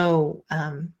that know,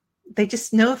 they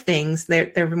just know things.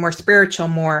 They're more spiritual,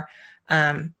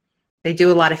 they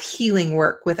do a lot of healing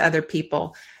work with other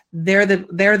people. They're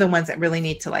the ones that really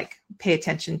need to like pay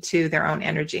attention to their own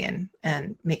energy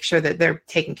and make sure that they're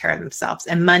taking care of themselves.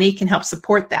 And money can help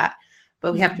support that,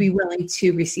 but we have to be willing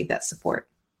to receive that support.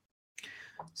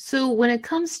 So when it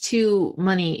comes to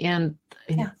money, and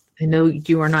I know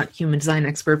you are not human design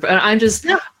expert, but I'm just...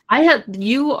 No.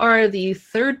 You are the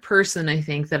third person I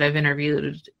think that I've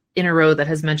interviewed in a row that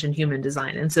has mentioned human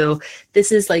design. And so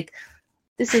this is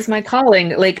my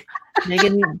calling. Like,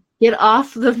 Megan, get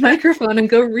off the microphone and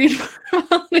go read more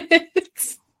about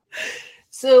it.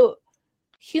 So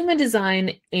human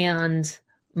design and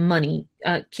money.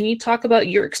 Can you talk about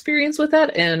your experience with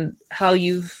that and how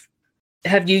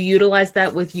have you utilized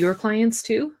that with your clients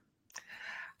too?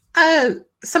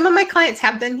 Some of my clients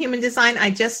have done human design.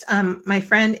 My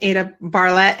friend Ada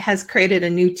Barlett has created a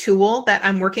new tool that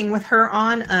I'm working with her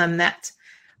on that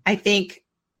I think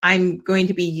I'm going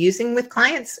to be using with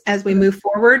clients as we move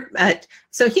forward.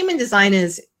 So human design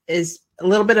is a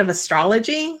little bit of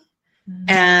astrology.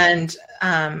 And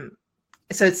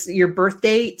so it's your birth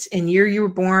date and year you were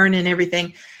born and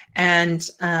everything. And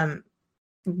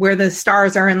where the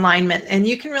stars are in alignment. And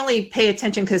you can really pay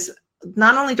attention because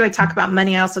not only do I talk about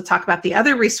money, I also talk about the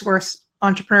other resource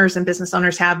entrepreneurs and business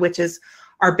owners have, which is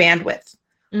our bandwidth.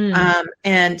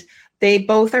 And they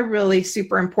both are really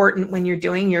super important when you're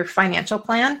doing your financial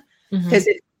plan because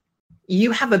if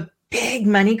you have a big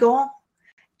money goal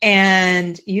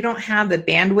and you don't have the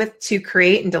bandwidth to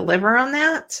create and deliver on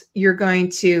that, you're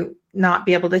going to not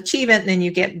be able to achieve it. And then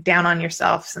you get down on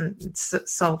yourselves and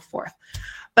so forth.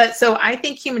 But so I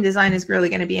think human design is really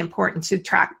going to be important to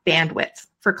track bandwidth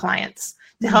for clients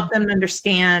to help them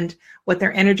understand what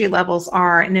their energy levels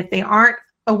are. And if they aren't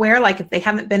aware, like if they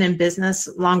haven't been in business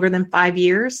longer than 5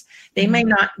 years, they may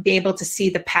not be able to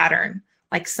see the pattern.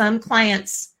 Like some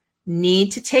clients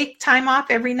need to take time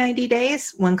off every 90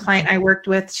 days. One client I worked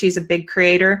with, she's a big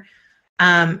creator.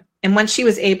 And once she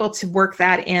was able to work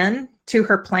that in to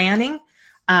her planning,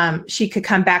 she could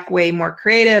come back way more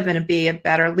creative and be a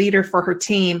better leader for her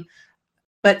team.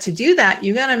 But to do that,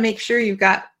 you got to make sure you've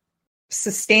got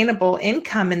sustainable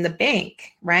income in the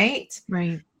bank, right?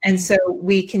 Right. And so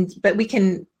we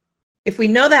can, if we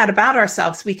know that about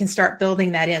ourselves, we can start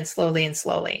building that in slowly and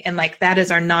slowly. And like, that is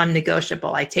our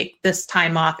non-negotiable. I take this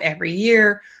time off every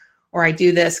year, or I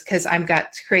do this because I've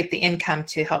got to create the income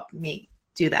to help me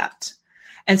do that.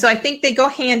 And so I think they go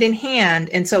hand in hand.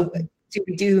 And so do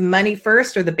we do money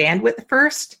first or the bandwidth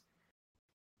first?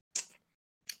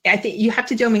 I think you have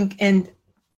to do them in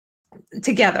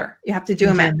together. You have to do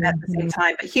them at the same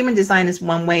time. But human design is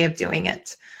one way of doing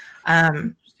it.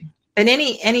 But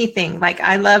anything, like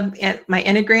I love my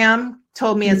Enneagram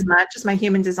told me as much as my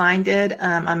human design did.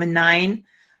 I'm a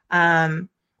 9.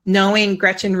 Knowing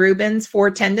Gretchen Rubin's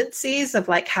 4 tendencies of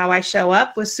like how I show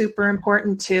up was super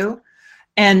important too.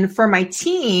 And for my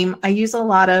team, I use a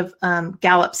lot of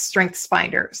Gallup Strengths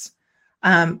Finders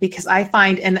because I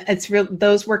find, and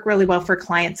those work really well for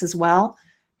clients as well,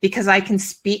 because I can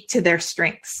speak to their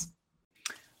strengths.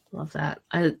 Love that.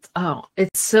 I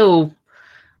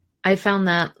found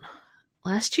that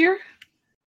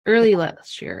early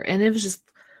last year, and it was just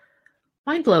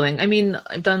mind blowing. I mean,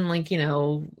 I've done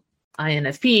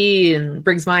INFP and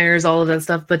Briggs Myers, all of that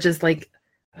stuff, but just like,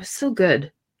 it was so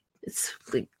good. It's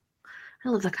like, I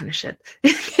love that kind of shit.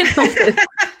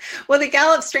 Well, the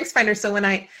Gallup Strengths Finder. So when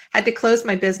I had to close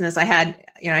my business, I had,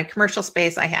 commercial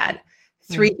space. I had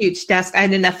 3 huge desks. I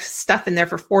had enough stuff in there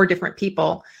for 4 different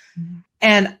people. Mm-hmm.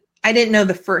 And I didn't know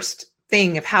the first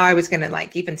thing of how I was going to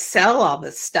even sell all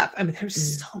this stuff. I mean,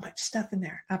 there's so much stuff in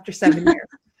there after 7 years.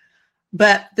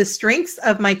 But the strengths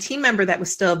of my team member that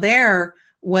was still there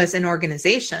was an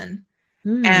organization.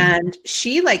 And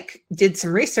she did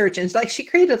some research, and she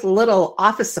created a little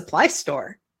office supply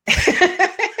store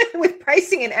with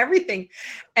pricing and everything.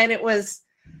 And it was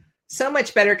so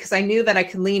much better because I knew that I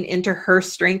could lean into her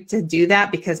strength to do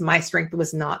that because my strength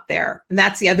was not there. And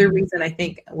that's the other reason I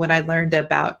think what I learned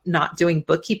about not doing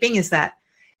bookkeeping is that,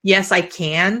 yes, I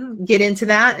can get into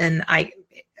that. And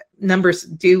numbers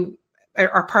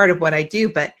are part of what I do,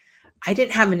 but I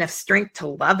didn't have enough strength to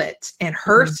love it. And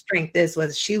her strength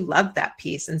was she loved that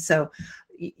piece. And so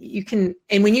you can,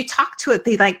 and when you talk to it,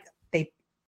 they get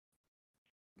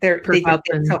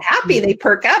so happy. They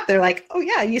perk up. They're like, oh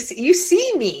yeah, you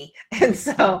see me. And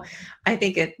so I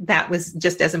think that was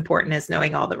just as important as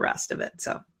knowing all the rest of it.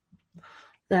 So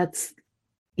that's,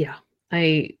 yeah,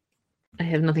 I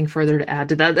have nothing further to add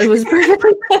to that. That was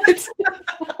perfectly good.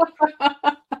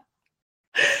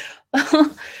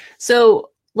 So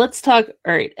let's talk,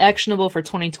 all right, actionable for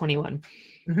 2021.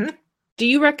 Mm-hmm. Do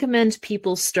you recommend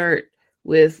people start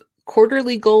with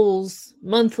quarterly goals,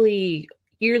 monthly,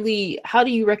 yearly? How do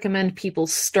you recommend people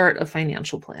start a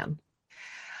financial plan?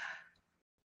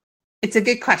 It's a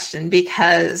good question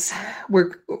because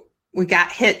we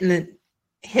got hit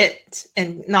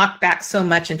and knocked back so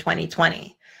much in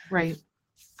 2020. Right.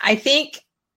 I think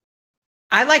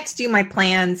I like to do my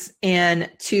plans I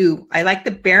like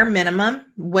the bare minimum.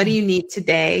 What do you need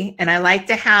today? And I like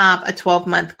to have a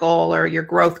 12-month goal or your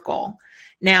growth goal.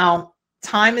 Now,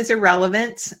 time is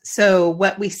irrelevant. So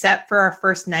what we set for our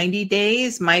first 90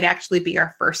 days might actually be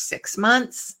our first 6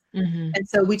 months. Mm-hmm. And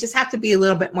so we just have to be a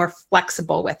little bit more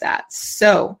flexible with that.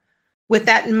 So with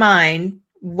that in mind,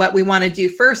 what we want to do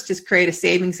first is create a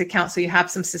savings account so you have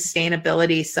some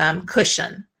sustainability, some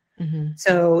cushion. Mm-hmm.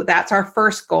 So that's our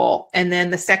first goal. And then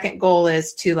the second goal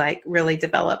is to really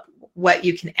develop what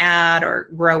you can add or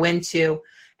grow into.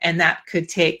 And that could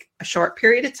take a short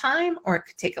period of time or it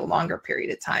could take a longer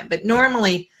period of time. But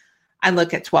normally I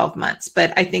look at 12 months,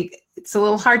 but I think it's a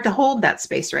little hard to hold that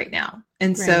space right now.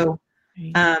 And so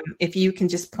if you can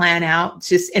just plan out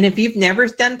and if you've never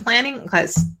done planning,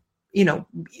 because,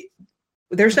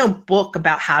 there's no book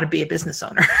about how to be a business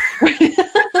owner.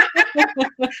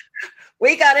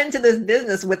 We got into this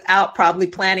business without probably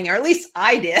planning, or at least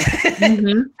I did.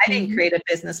 Mm-hmm. I didn't create a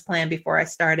business plan before I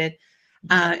started.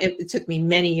 It took me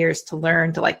many years to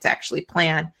learn to actually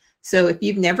plan. So if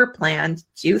you've never planned,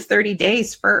 do 30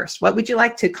 days first. What would you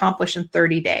like to accomplish in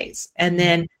 30 days? And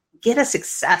then get a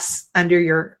success under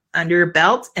your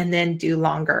belt and then do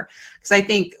longer. Because I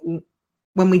think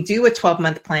when we do a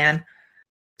 12-month plan,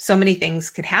 so many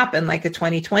things could happen, like a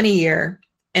 2020 year,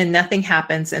 and nothing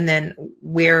happens. And then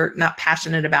we're not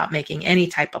passionate about making any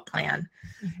type of plan.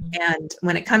 Mm-hmm. And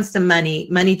when it comes to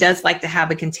money does like to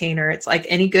have a container. It's like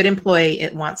any good employee,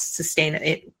 it wants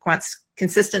it wants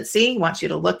consistency, wants you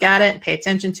to look at it and pay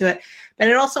attention to it. But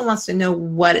it also wants to know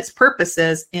what its purpose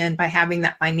is. And by having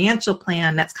that financial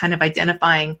plan, that's kind of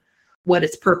identifying what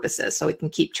its purpose is so it can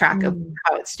keep track of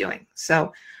how it's doing.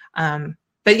 So,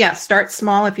 but yeah, start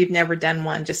small if you've never done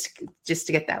one, just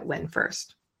to get that win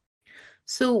first.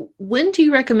 So when do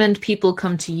you recommend people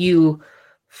come to you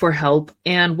for help,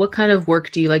 and what kind of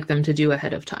work do you like them to do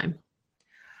ahead of time?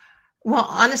 Well,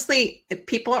 honestly,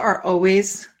 people are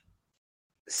always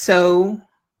so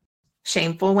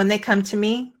shameful when they come to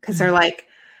me because they're like,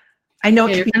 I know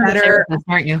it can be better.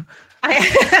 Aren't you?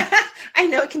 I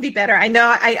know it can be better. I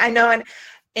know.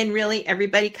 And really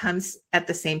everybody comes at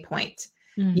the same point.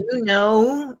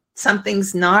 Mm-hmm.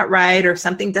 Something's not right, or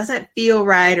something doesn't feel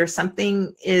right, or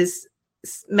something is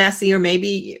messy, or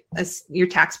maybe your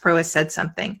tax pro has said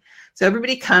something. So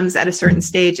everybody comes at a certain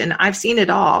stage, and I've seen it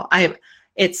all.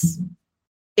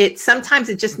 Sometimes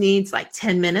it just needs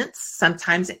 10 minutes.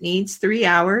 Sometimes it needs 3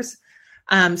 hours.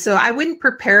 So I wouldn't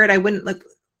prepare it. I wouldn't look.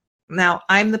 Now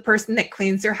I'm the person that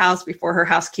cleans their house before her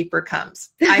housekeeper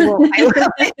comes. I will. My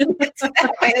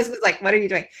husband's like, what are you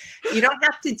doing? You don't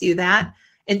have to do that.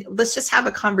 And let's just have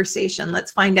a conversation.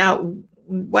 Let's find out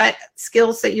what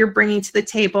skills that you're bringing to the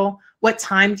table. What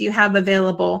time do you have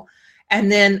available?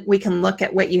 And then we can look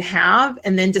at what you have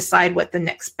and then decide what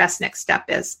the best next step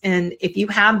is. And if you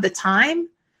have the time,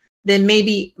 then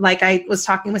maybe, like I was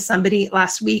talking with somebody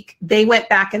last week, they went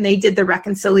back and they did the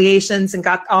reconciliations and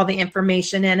got all the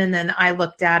information in. And then I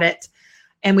looked at it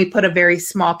and we put a very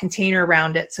small container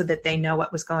around it so that they know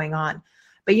what was going on.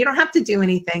 But you don't have to do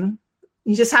anything.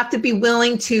 You just have to be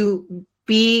willing to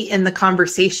be in the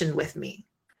conversation with me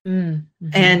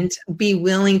and be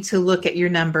willing to look at your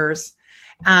numbers.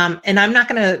 And I'm not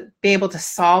going to be able to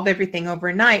solve everything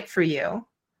overnight for you.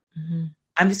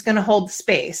 I'm just going to hold the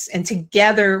space, and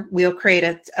together we'll create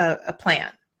a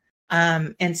plan.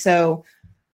 And so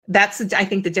that's, I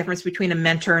think, the difference between a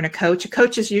mentor and a coach. A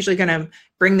coach is usually going to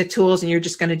bring the tools and you're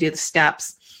just going to do the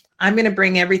steps. I'm going to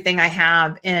bring everything I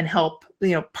have and help,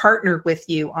 partner with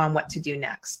you on what to do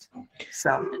next.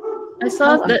 So I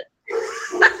saw that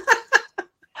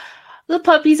the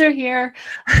puppies are here.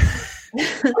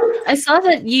 I saw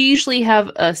that you usually have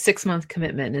a 6-month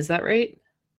commitment. Is that right?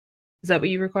 Is that what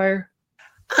you require?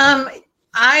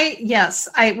 Yes.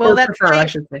 I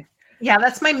should say. Yeah,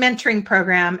 that's my mentoring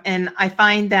program. And I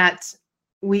find that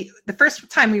the first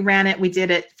time we ran it, we did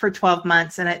it for 12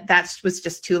 months and that was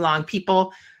just too long.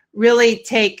 People really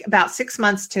take about 6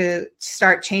 months to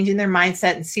start changing their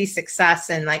mindset and see success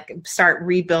and like start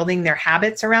rebuilding their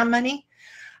habits around money.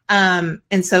 And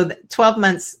so 12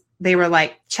 months, they were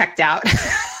like checked out.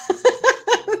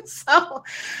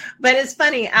 But it's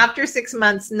funny, after 6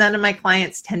 months, none of my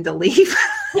clients tend to leave.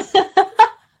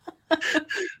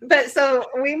 But so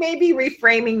we may be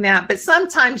reframing that, but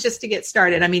sometimes just to get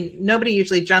started. I mean, nobody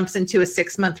usually jumps into a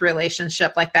 6-month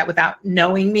relationship like that without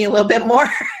knowing me a little bit more.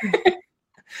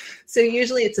 So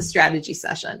usually it's a strategy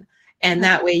session. And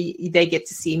that way they get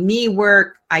to see me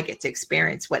work. I get to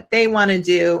experience what they want to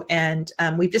do. And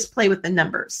we just play with the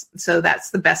numbers. So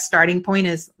that's the best starting point.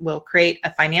 Is we'll create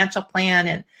a financial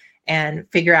plan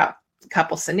and figure out a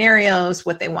couple scenarios,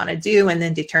 what they want to do, and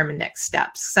then determine next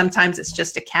steps. Sometimes it's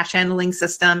just a cash handling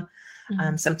system.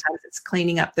 Sometimes it's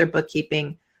cleaning up their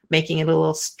bookkeeping, making it a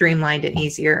little streamlined and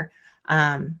easier.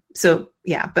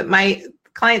 But my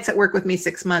clients that work with me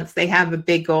 6 months, they have a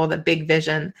big goal, a big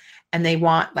vision, and they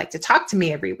want to talk to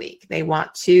me every week. They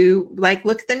want to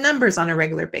look at the numbers on a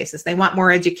regular basis. They want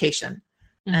more education.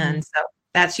 And so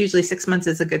that's usually 6 months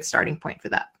is a good starting point for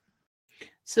that.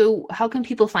 So how can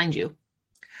people find you?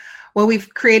 Well,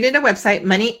 we've created a website,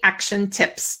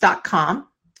 moneyactiontips.com.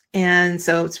 And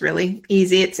so it's really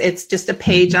easy. It's just a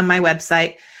page on my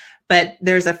website, but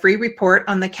there's a free report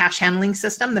on the cash handling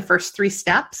system, the first 3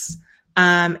 steps.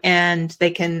 And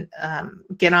they can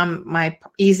get on my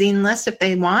easing list if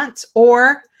they want.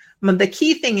 Or the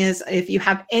key thing is, if you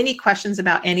have any questions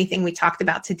about anything we talked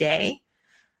about today,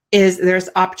 there's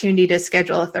opportunity to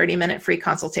schedule a 30-minute free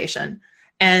consultation.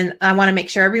 And I want to make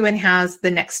sure everyone has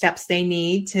the next steps they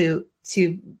need to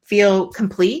feel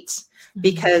complete,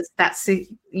 because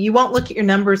you won't look at your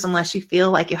numbers unless you feel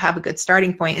like you have a good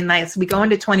starting point. And as we go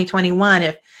into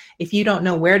 2021, if you don't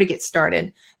know where to get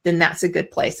started, then that's a good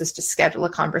place, is to schedule a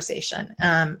conversation.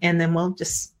 And then we'll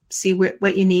just see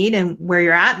what you need and where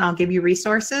you're at, and I'll give you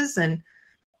resources, and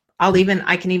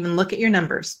I can even look at your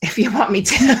numbers if you want me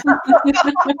to.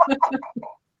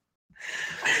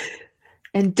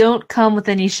 And don't come with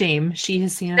any shame. She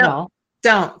has seen it all.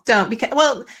 Don't,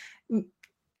 because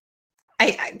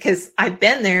I've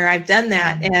been there, I've done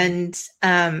that. And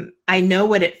I know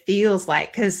what it feels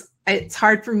like, because it's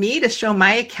hard for me to show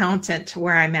my accountant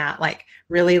where I'm at,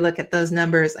 really look at those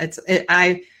numbers.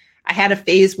 I had a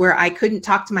phase where I couldn't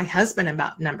talk to my husband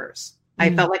about numbers.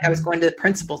 I felt like I was going to the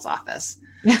principal's office.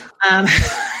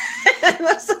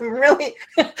 That's some really,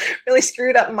 really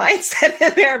screwed up mindset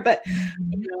in there, but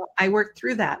I worked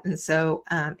through that. And so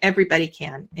everybody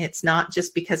can. It's not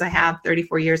just because I have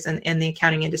 34 years in the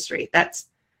accounting industry. That's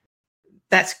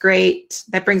great.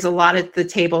 That brings a lot at the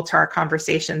table to our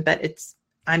conversation, but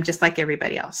I'm just like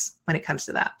everybody else when it comes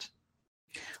to that.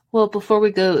 Well, before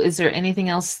we go, is there anything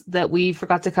else that we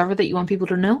forgot to cover that you want people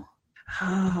to know?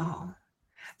 Oh,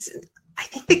 I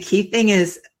think the key thing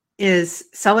is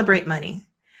celebrate money.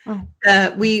 Oh.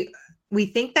 We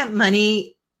think that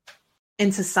money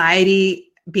in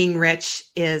society, being rich,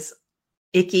 is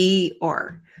icky,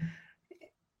 or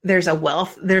there's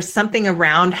something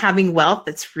around having wealth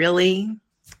that's really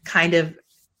kind of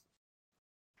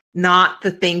not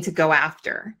the thing to go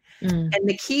after. And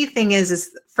the key thing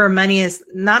is for money is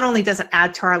not only does it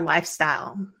add to our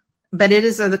lifestyle, but it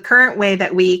is the current way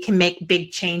that we can make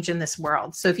big change in this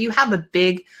world. So if you have a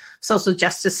big social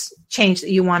justice change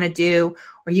that you want to do,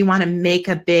 or you want to make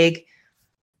a big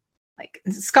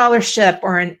scholarship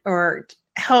or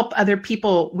help other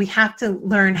people, we have to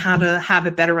learn how to have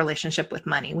a better relationship with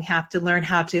money. We have to learn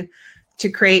how to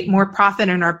create more profit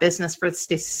in our business for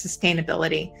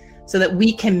sustainability so that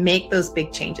we can make those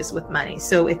big changes with money.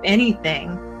 So if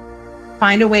anything,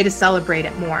 find a way to celebrate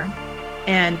it more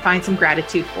and find some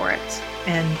gratitude for it.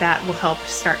 And that will help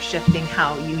start shifting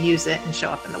how you use it and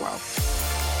show up in the world.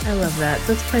 I love that.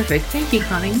 That's perfect. Thank you,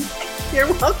 Connie.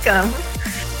 You're welcome.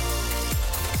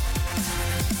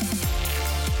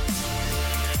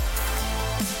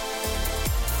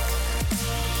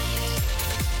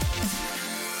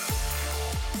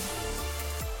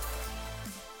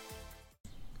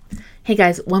 Hey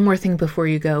guys, one more thing before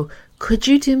you go. Could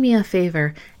you do me a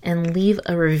favor and leave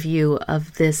a review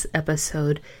of this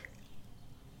episode?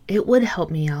 It would help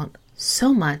me out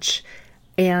so much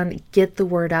and get the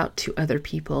word out to other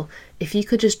people. If you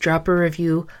could just drop a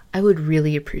review, I would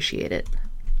really appreciate it.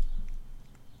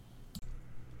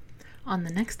 On the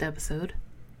next episode,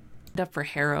 I've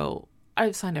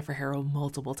signed up for Harrow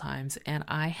multiple times, and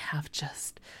I have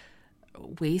just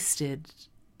wasted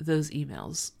those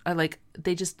emails.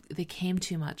 They came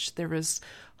too much. There was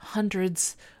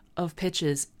hundreds of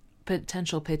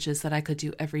potential pitches that I could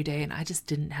do every day, and I just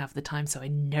didn't have the time, so I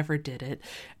never did it,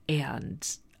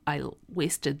 and I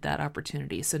wasted that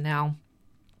opportunity. So now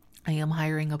I am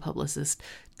hiring a publicist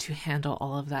to handle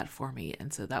all of that for me,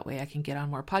 and so that way I can get on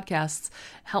more podcasts,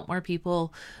 help more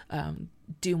people,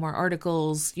 do more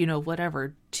articles,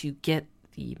 whatever, to get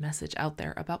the message out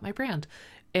there about my brand.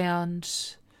 And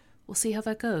we'll see how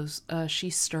that goes.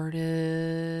 She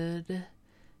started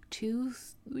 2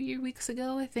 weeks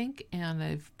ago, I think, and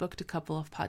I've booked a couple of